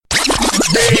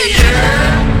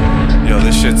Yo,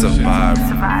 this shit's a vibe.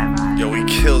 Yo, he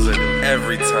kills it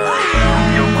every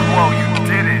time. Yo, Quo, you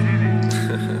did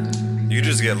it. You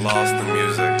just get lost in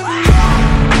music.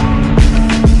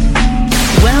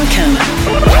 Welcome.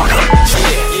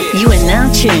 You are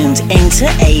now tuned into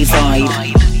A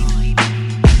Vibe.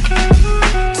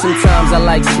 Sometimes I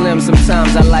like slim,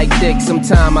 sometimes I like thick.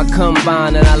 Sometimes I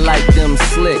combine and I like them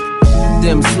slick.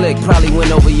 Them slick probably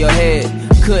went over your head.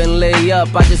 Couldn't lay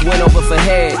up, I just went over for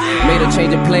head. Made her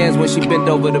change her plans when she bent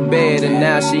over the bed. And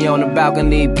now she on the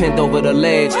balcony, pinned over the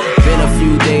ledge. Been a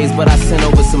few days, but I sent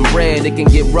over some bread. It can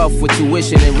get rough with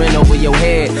tuition and rent over your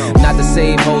head. Not to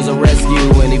save hoes or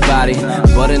rescue anybody,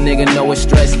 but a nigga know what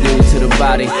stress do to the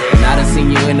body. And I done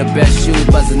seen you in the best shoes,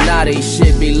 but Zanatti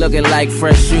shit be looking like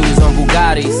fresh shoes on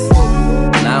Bugattis.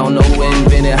 And I don't know who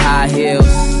invented high heels,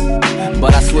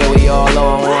 but I swear we all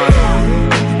on one.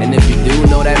 And if you do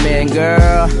know that man,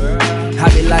 girl, I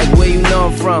be like, where you know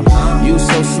I'm from? You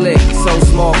so slick, so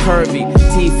small, curvy,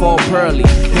 teeth all pearly,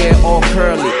 hair all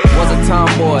curly. Was a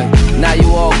tomboy, now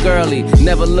you all girly.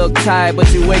 Never look tired,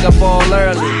 but you wake up all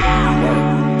early.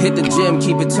 Hit the gym,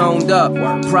 keep it toned up.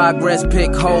 Progress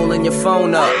pic, hole in your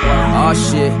phone up. Aw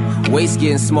shit, waist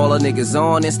getting smaller. Niggas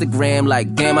on Instagram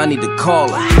like, damn, I need to call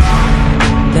her.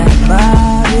 That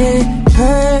body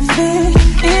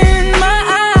perfect in my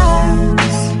eyes.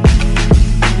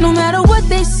 No matter what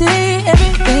they say,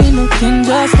 everything looking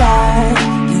just right.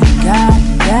 You got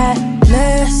that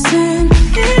blessing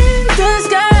in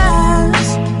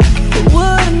disguise. Who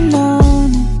would've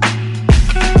known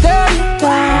it? Girl, you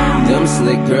got them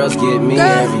slick girls get me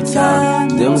every time.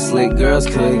 Them slick girls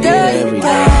could get every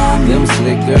time. Them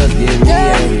slick girls get me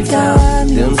every time.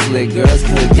 Them slick girls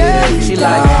could get every time. She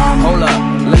like, hold up,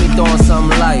 let me throw on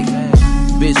something light.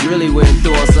 Bitch really went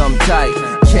through on something tight.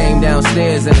 Came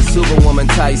downstairs in a superwoman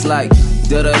tights like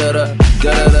da-da-da-da,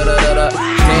 da-da-da-da-da.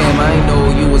 Damn, I ain't know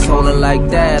you was holding like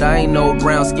that. I ain't know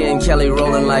brown skin Kelly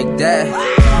rolling like that.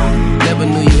 Never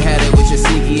knew you had it with your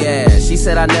sneaky ass. She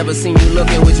said I never seen you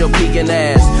looking with your peeking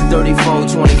ass. 34,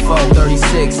 24,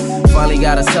 36. Finally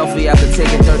got a selfie after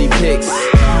taking 30 pics.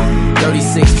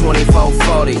 36, 24,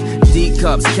 40. D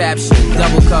cups, caption,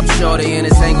 double cup shorty, and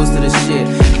it's angles to the shit.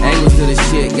 Angles to the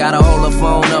shit. Gotta hold the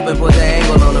phone up and put the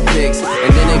angle on the pics.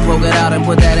 And then they poke it out and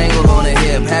put that angle on the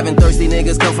hip. Having thirsty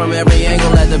niggas come from every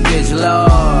angle at the bitch,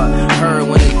 Lord. Heard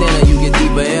when they thinner, you get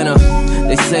deeper in her.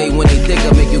 They say when they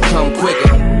thicker, make you come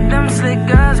quicker. them slick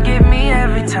girls get me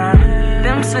every time.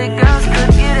 Them slick girls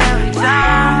could get every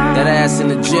time. That ass in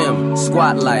the gym,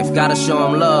 squat life. Gotta show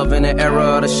them love in the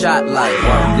era of the shot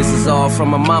life. This is all from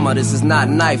my mama, this is not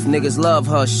knife. Niggas love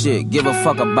her shit, give a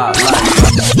fuck about life.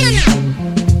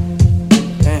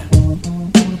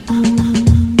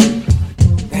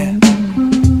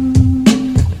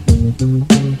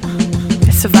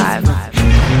 Survive.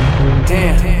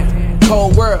 Damn,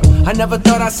 cold world. I never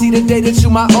thought I'd see the day that you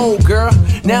my old girl.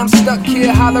 Now I'm stuck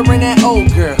here hollering at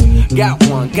old girl. Got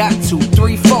one, got two,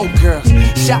 three, four girls.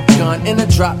 Shotgun in a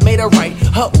drop, made a right.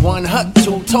 Hut one, hut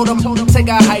two. Told them take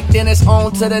a hike, then it's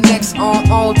on to the next,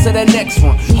 on to the next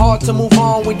one. Hard to move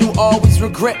on when you always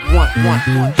regret one.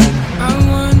 I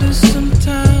wonder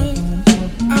sometimes.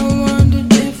 I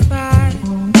wondered if I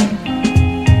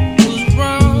was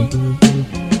wrong.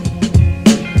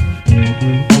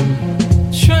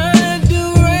 Trying to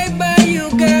do right by you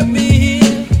got me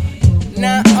here.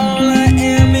 Now all I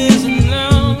am is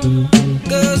alone.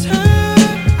 'Cause her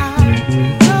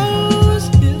eyes,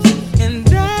 this and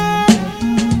that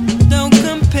don't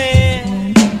compare.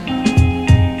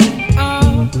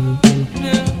 Oh,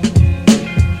 yeah.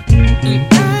 And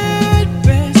at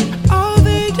best, all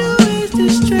they do is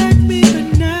distract me.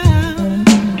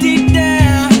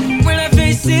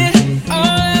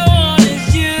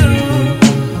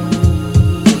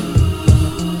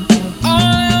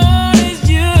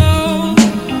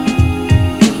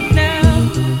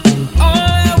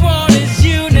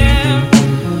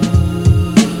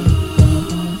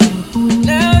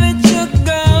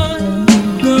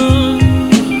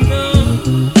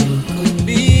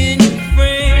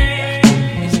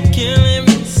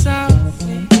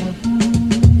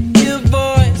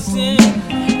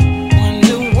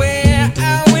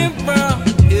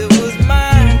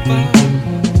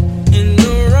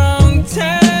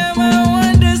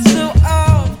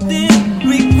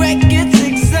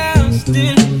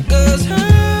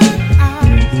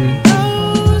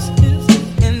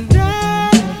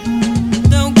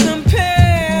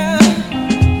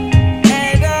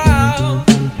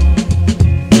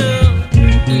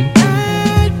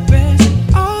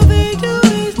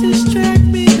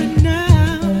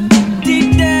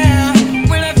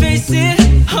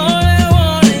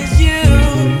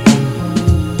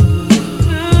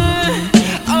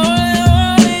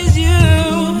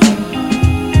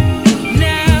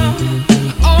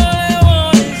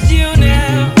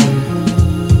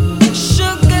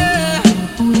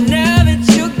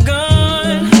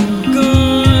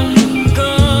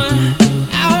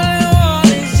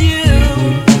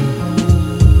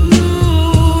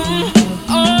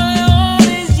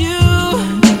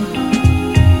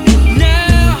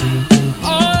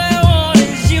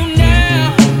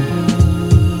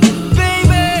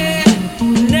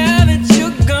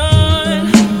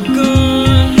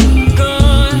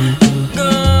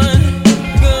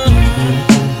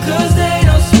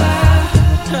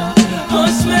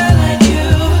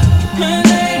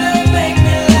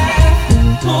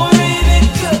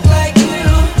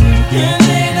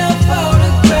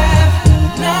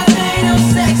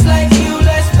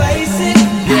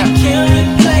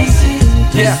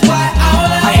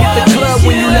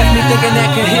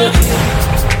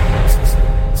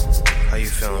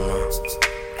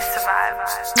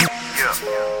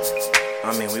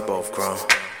 both grown.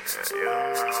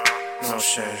 No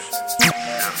shame.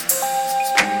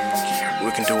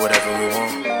 We can do whatever we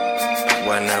want,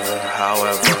 whenever,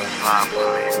 however.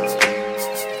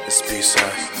 It's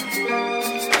B-side.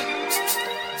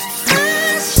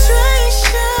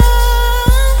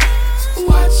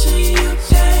 Watching you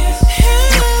dance,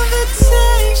 invitation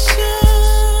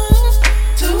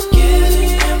to get in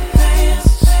your pants.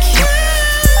 Come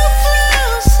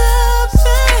closer,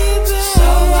 baby, so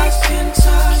I can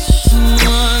touch.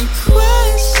 One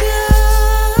question,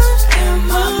 am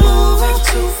I moving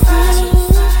too fast?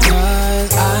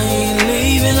 'Cause I ain't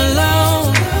leaving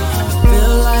alone.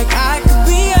 Feel like I could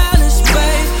be honest,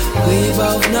 babe. We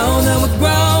both know that we're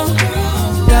grown.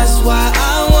 That's why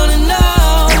I wanna know.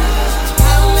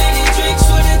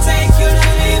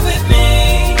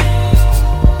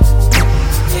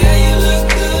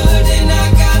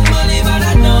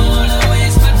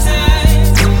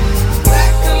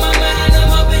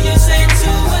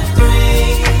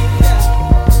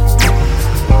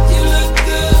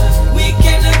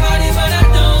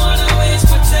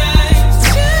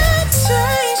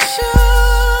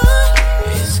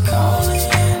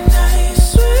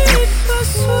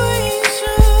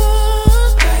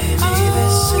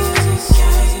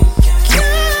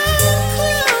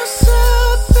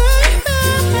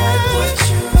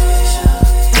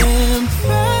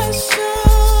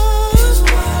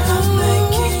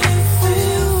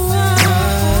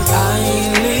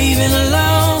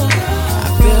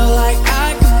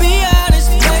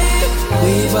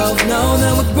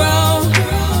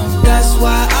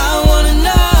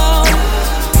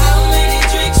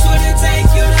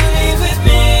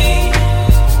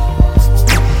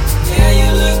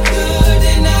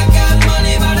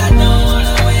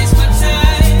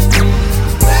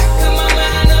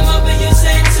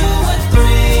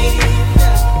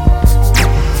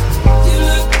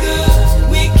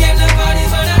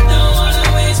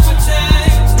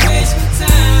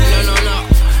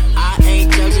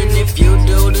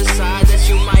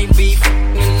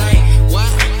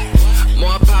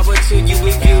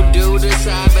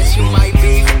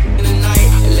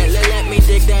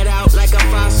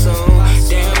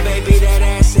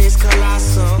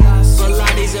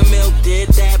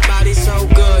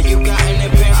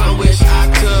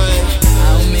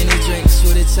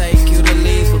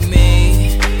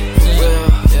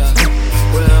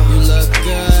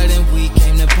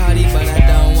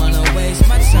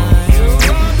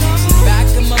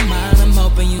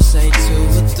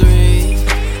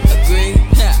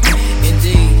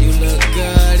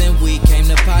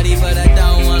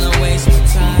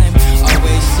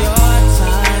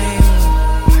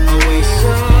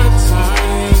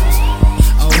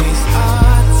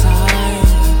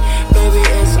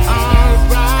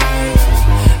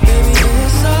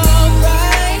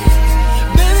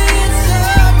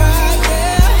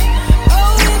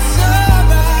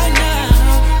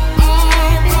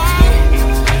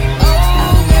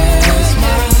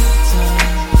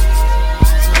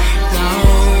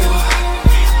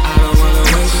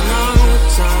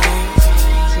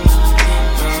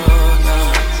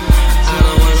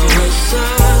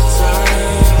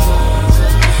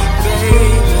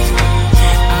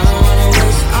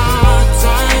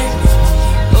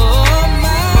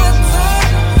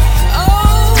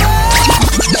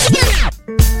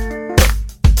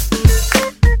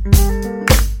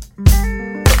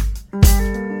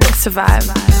 Survive.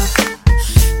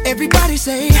 Everybody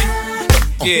say,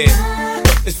 yeah,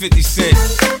 it's 50 Cent.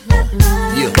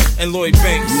 Yeah. And Lloyd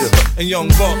Banks. Yeah. And Young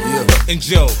Buck. Yeah. And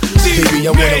Joe. Baby,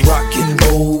 I wanna rock and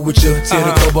roll with you. Tear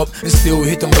the club up and still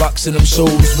hit them blocks and them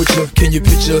shows with you. Can you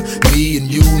picture me and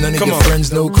you? None of your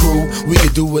friends, no crew. We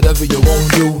can do whatever you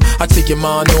won't do. I take your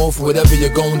mind off whatever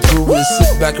you're going through. And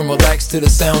sit back and relax to the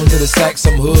sound of the sax.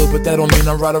 I'm hood, but that don't mean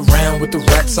I ride around with the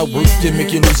rats. I work you,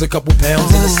 make you lose a couple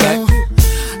pounds in the sack.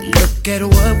 Look at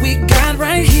what we got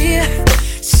right here.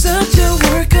 Such a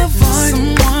work of art.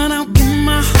 Someone I'll give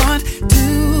my heart.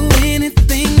 Do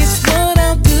anything, it's what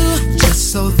I'll do.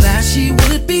 Just so that she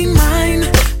would be mine.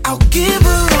 I'll give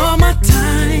her all my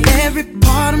time. Every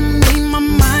part of me, my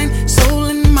mind, soul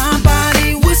and my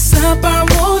body. What's up, I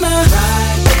wanna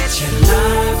ride at you,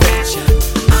 love at you.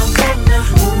 I wanna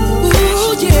move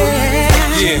at you.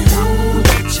 Yeah. Yeah. Move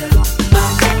at you. I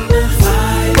wanna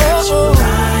ride at you,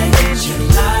 ride at you,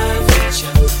 love at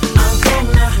you. I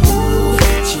wanna move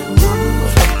at you,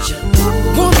 move at you.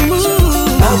 Wanna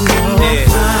move. I wanna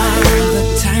ride. The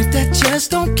type that just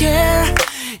don't care.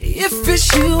 If it's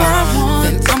you I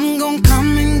want, then I'm gon'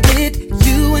 come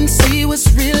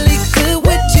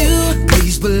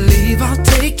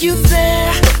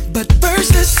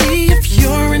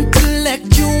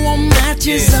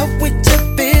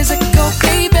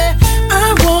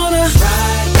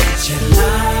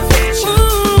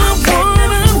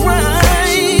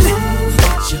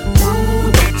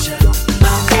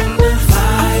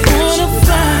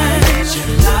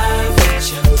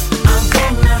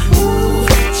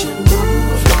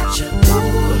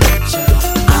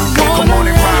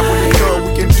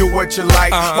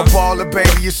light. A baller,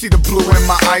 baby, you see the blue in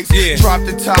my eyes. Drop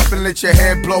the top and let your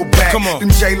hair blow back. Come on. Them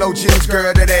J-Lo jeans,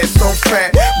 girl, that ass so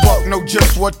fat. Buck know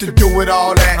just what to do with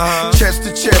all that. Chest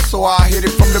to chest, so I hit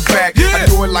it from the back. I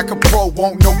do it like a pro,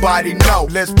 won't nobody know.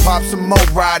 Let's pop some more,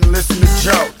 ride and listen to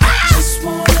Joe. Just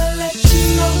wanna let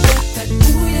you know that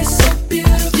ooh, you're so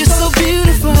beautiful. You're so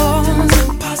beautiful.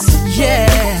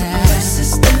 Yeah.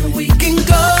 Places that we can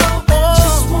go.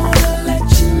 Just wanna let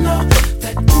you know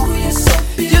that ooh, you're so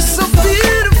beautiful. You're so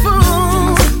beautiful.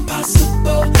 It's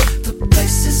impossible. The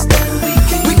places that we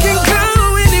can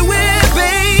go anywhere,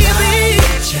 baby.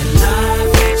 Get your love,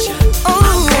 get your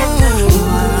move,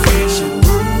 get your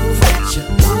move, get your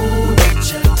move, get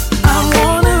your. I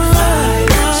wanna ride,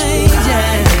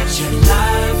 yeah. Get your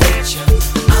love, get your.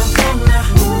 I wanna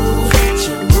move, get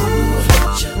your move,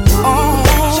 get your move.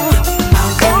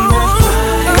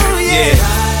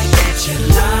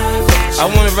 I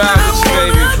wanna ride with you,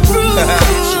 baby.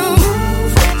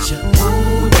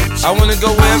 I wanna go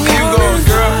wherever you going,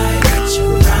 girl.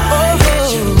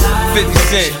 50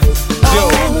 Cent, Joe,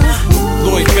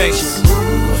 Lloyd Banks,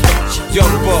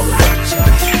 Young Buck.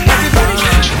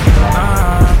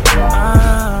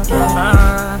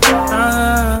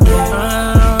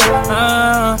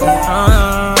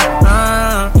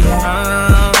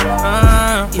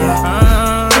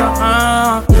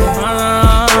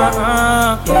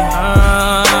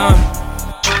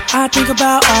 I think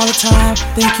about all the time,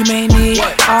 think you may need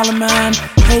all of mine.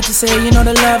 Hate to say, you know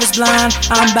that love is blind.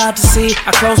 I'm about to see,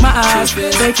 I close my eyes,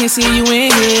 they can't see you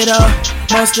in here though.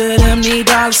 Most of them need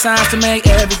dollar signs to make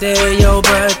every day your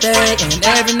birthday and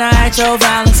every night your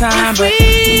Valentine. But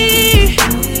we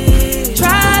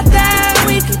tried that,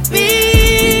 we could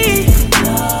be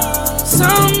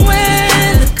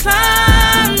somewhere the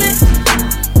climate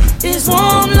is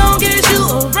warm long as you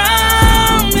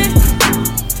around me.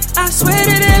 I swear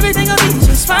that everything will be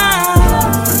just fine.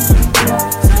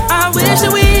 I wish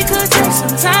that we could take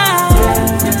some time.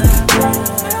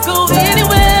 Go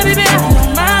anywhere, baby, I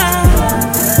don't mind.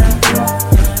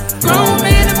 Grown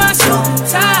man in my suit and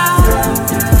tie.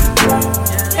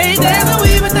 Hey, there's no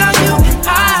we without you and I.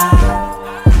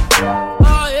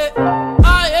 Oh yeah,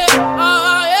 oh yeah,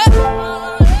 oh yeah.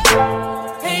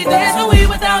 Hey, there's no we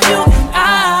without you and I.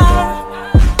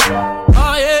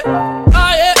 Oh yeah,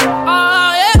 oh yeah,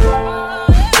 oh yeah.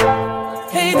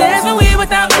 Hey, there's no we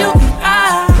without you and I.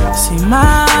 See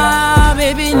my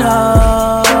baby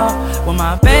know when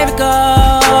my baby go,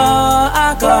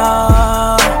 I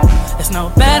go. There's no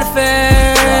better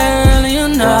feeling, you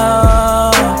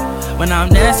know, when I'm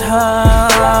next to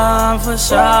her for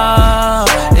sure.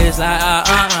 It's like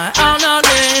I'm not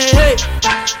hey,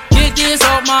 get this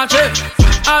off my chest.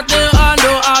 I think I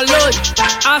know I love you.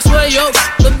 I swear you're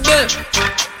the best.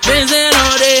 Dancing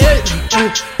all day,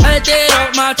 I did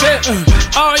off my chest.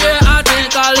 Oh yeah, I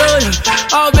think I love you.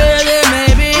 Oh baby,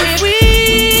 maybe we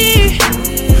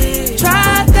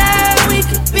tried that, we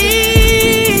could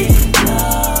be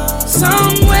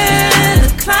somewhere the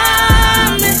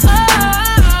climate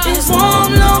is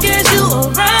warm long as you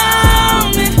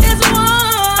around me.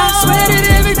 I swear that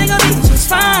everything will be just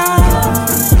fine.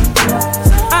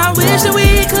 I wish that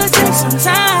we could take some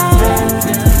time.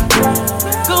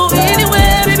 Go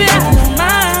anywhere, baby, I don't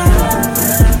mind.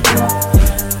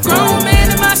 Grown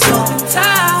man in my suit and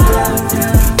tie.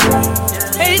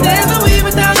 Hey, there's no we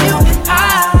without you and I.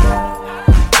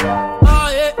 Oh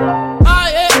yeah, oh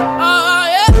yeah, oh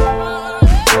yeah.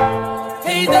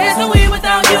 Hey, there's no we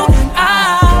without you and I.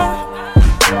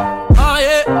 Oh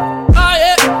yeah, oh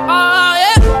yeah, oh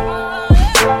yeah.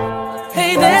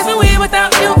 Hey, there's no we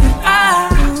without you and I.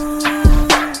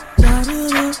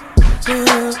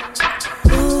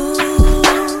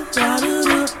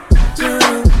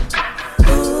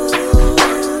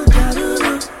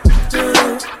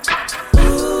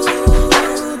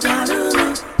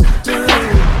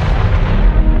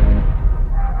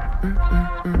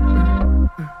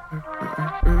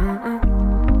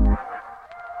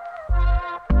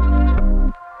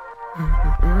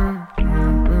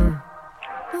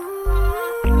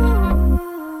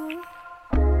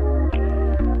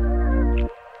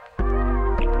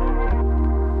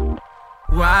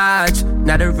 Watch,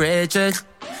 not the richest.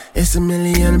 It's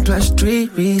 1,000,000 plus 3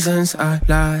 reasons I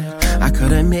lied. I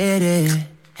could admit it.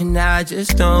 And now I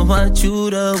just don't want you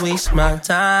to waste my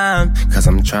time. Cause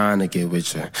I'm trying to get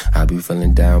with you. I be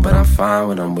feeling down, but I'm fine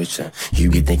when I'm with you. You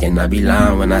be thinking I be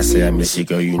lying when I say I miss you,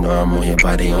 girl. You know I'm on your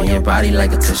body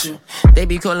like a tissue. They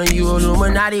be calling you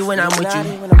Illuminati when I'm with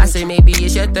you. I say maybe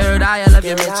it's your third eye, I love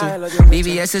your mental.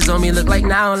 BBS is on me, look like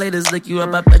now laters lick you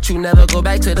up. I bet you never go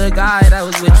back to the guy that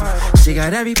was with you. She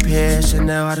got every pair,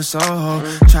 Chanel out of Soho.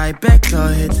 Try back, go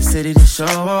hit the city to show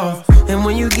off. And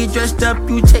when you get dressed up,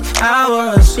 you take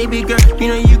hours. Baby girl, you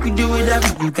know you can do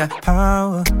whatever. You got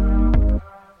power.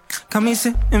 Got me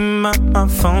sitting by my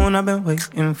phone, I've been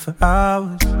waiting for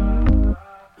hours.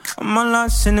 I'm all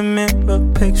lost in the mirror,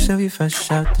 picture of you fresh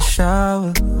out the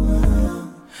shower.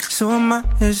 So I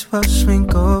might as well swing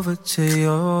over to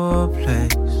your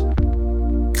place.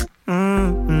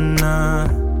 Nah,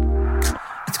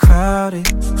 it's crowded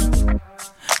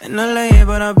in LA,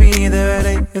 but I'll be there at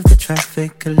 8 if the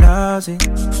traffic allows it.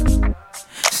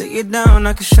 Sit you down,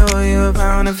 I can show you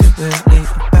around if you're really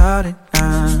about it.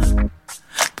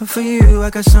 But for you, I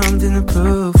got something to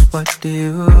prove. What do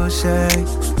you say?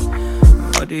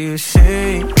 What do you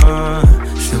say?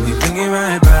 Should we bring it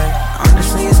right back?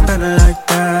 Honestly, it's better like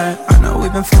that. I know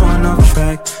we've been falling off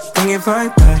track. Bring it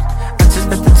right back. I just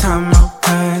let the time out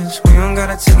pass. We don't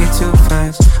gotta take it too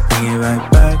fast. Bring it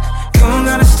right back. You don't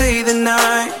gotta stay the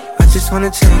night. I just wanna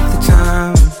take the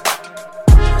time.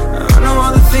 I know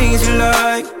all the things you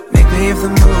like. Maybe if the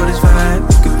mood is right,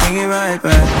 we can bring it right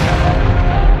back.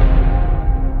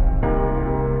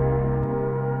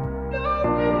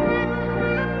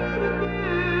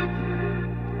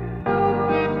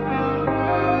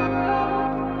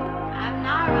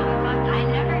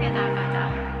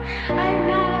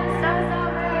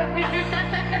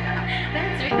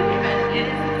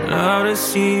 Love to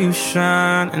see you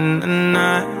shine in the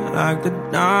night like the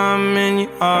diamond you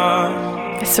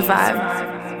are. Survive.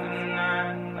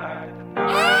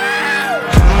 I'm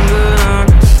good on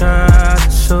the side,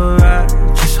 it's alright.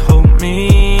 Just hold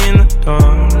me in the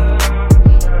dark.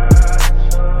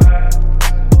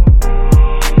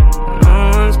 No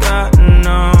one's got to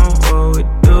know what we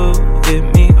do. Hit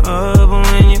me up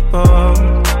when you're bored.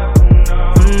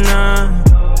 I'm not.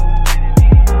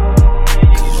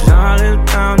 I live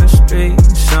down the street,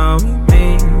 so you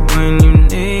meet when you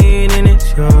need and it's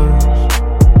yours.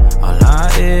 All I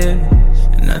is,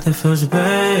 and nothing feels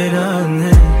better than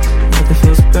this. Nothing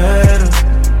feels better.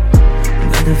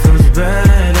 Nothing feels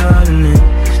better than this.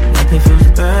 Nothing feels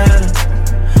better.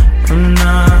 I'm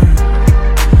not,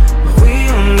 but we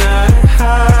don't got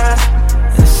high.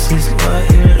 This is what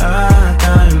you like, I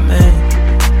admit.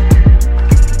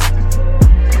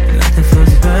 Nothing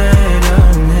feels better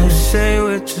than this. Say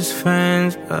we're just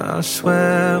friends, but I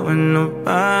swear when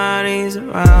nobody's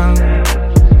around,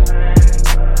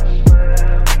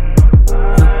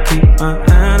 you keep my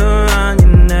hand around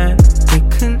your neck. We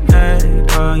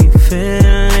connect, are you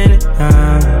feeling it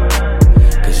now?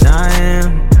 Cause I am.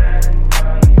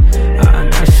 I'm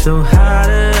not so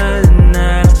hotter than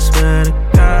that. I swear to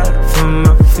God, from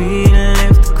my feet and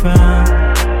lift the ground.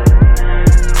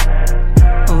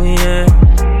 Oh yeah.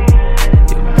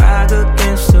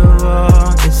 Against the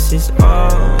wall, this is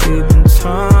all we've been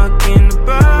talking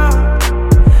about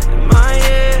in my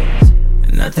ears.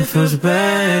 And nothing feels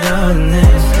better than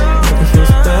this. Nothing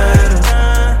feels better.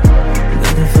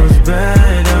 Nothing feels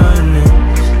better than this.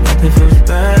 Nothing feels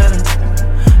better.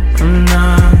 I'm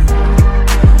not,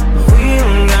 but we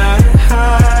don't got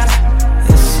high.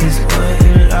 This is what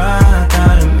you like, I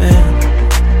admit.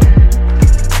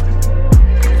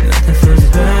 Nothing feels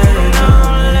better.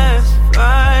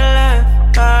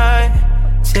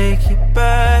 Take you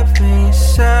back from your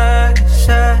side,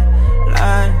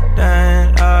 like that,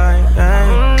 like that.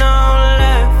 No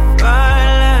left,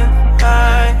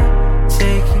 right.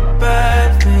 Take you back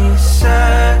from your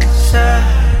side,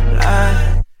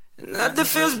 like. Nothing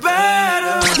feels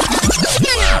better.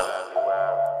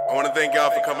 I want to thank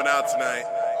y'all for coming out tonight.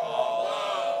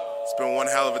 It's been one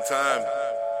hell of a time,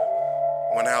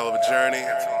 one hell of a journey,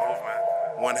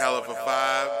 one hell of a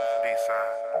vibe.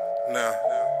 Now,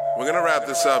 we're gonna wrap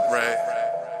this up, right?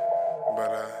 But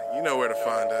you know where to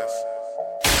find us.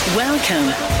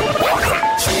 Welcome.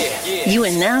 You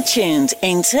are now tuned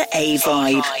into A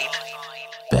Vibe.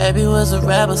 Baby was a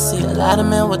rebel, see a lot of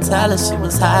men would tell her she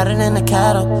was hotter than a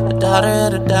cattle, a daughter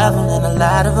of the devil, and a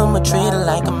lot of them would treat her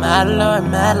like a model or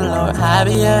a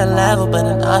higher level, but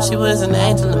in all she was an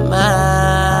angel of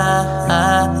mine,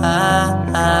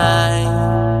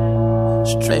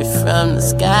 straight from the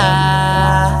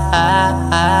sky.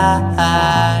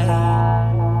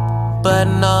 But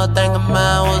no thing of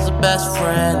mine was a best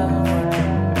friend.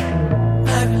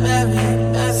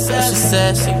 So she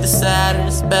said she decided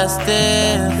it's best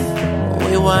if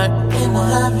we weren't in a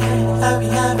heavy.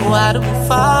 Why do we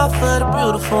fall for the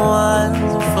beautiful ones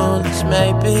and foolish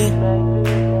maybe?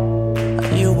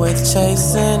 Are you worth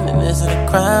chasing, and is it a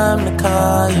crime to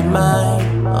call you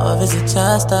mine? Or is it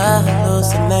just a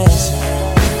hallucination?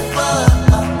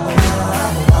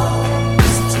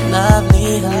 Such a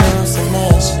lovely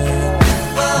hallucination.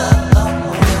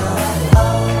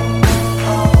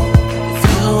 If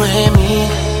you and me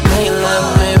make love,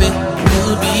 maybe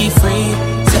you'll be free.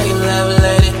 Take a love,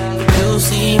 lady. If you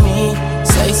see me,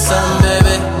 say something,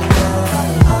 baby.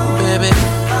 Baby.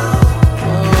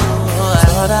 I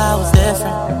thought I was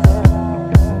different.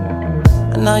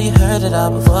 I know you heard it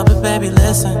all before, but baby,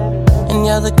 listen. And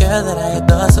you're the girl that I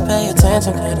adore, so pay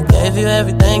attention. Could've gave you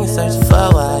everything you're searching for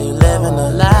while you living a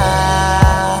lie.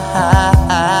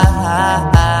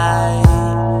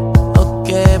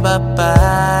 Okay,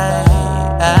 bye-bye.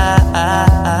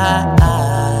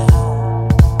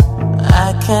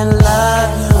 I can't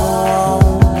love you,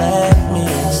 won't let me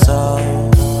so.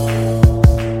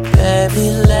 Baby,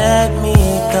 let me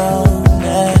go.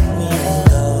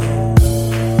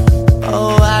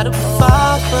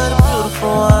 For the beautiful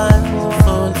ones,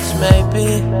 foolish maybe.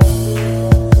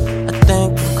 I think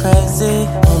I'm crazy,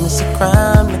 and it's a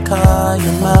crime to call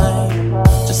you mine.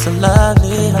 Just a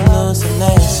lovely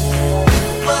hallucination.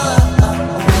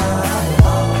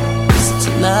 Such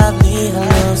a lovely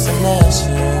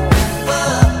hallucination.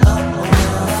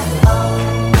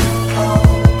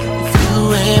 If you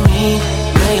and me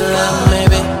make love,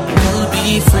 maybe you'll be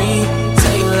free.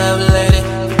 Take love, lady.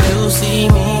 If you see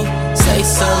me, say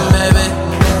something, baby.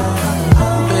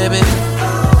 Baby,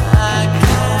 I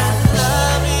can't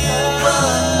love you.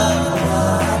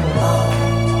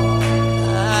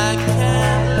 I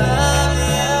can't love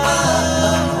you.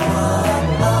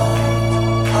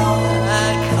 I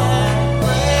can't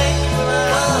break my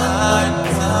heart.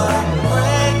 Don't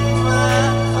break my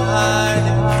heart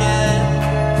again.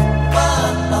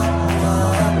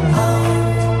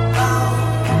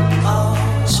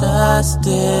 Just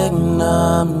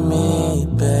ignore me,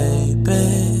 baby.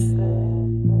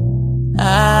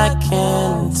 I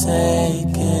can't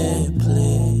take it,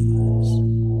 please.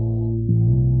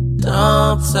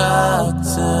 Don't talk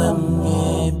to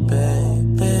me,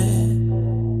 baby.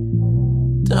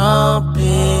 Don't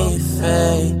be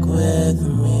fake with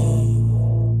me.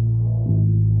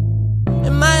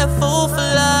 Am I a fool for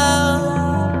love?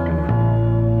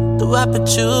 Do I put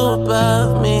you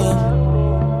above me?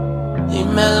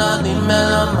 Email on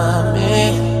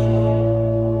mommy.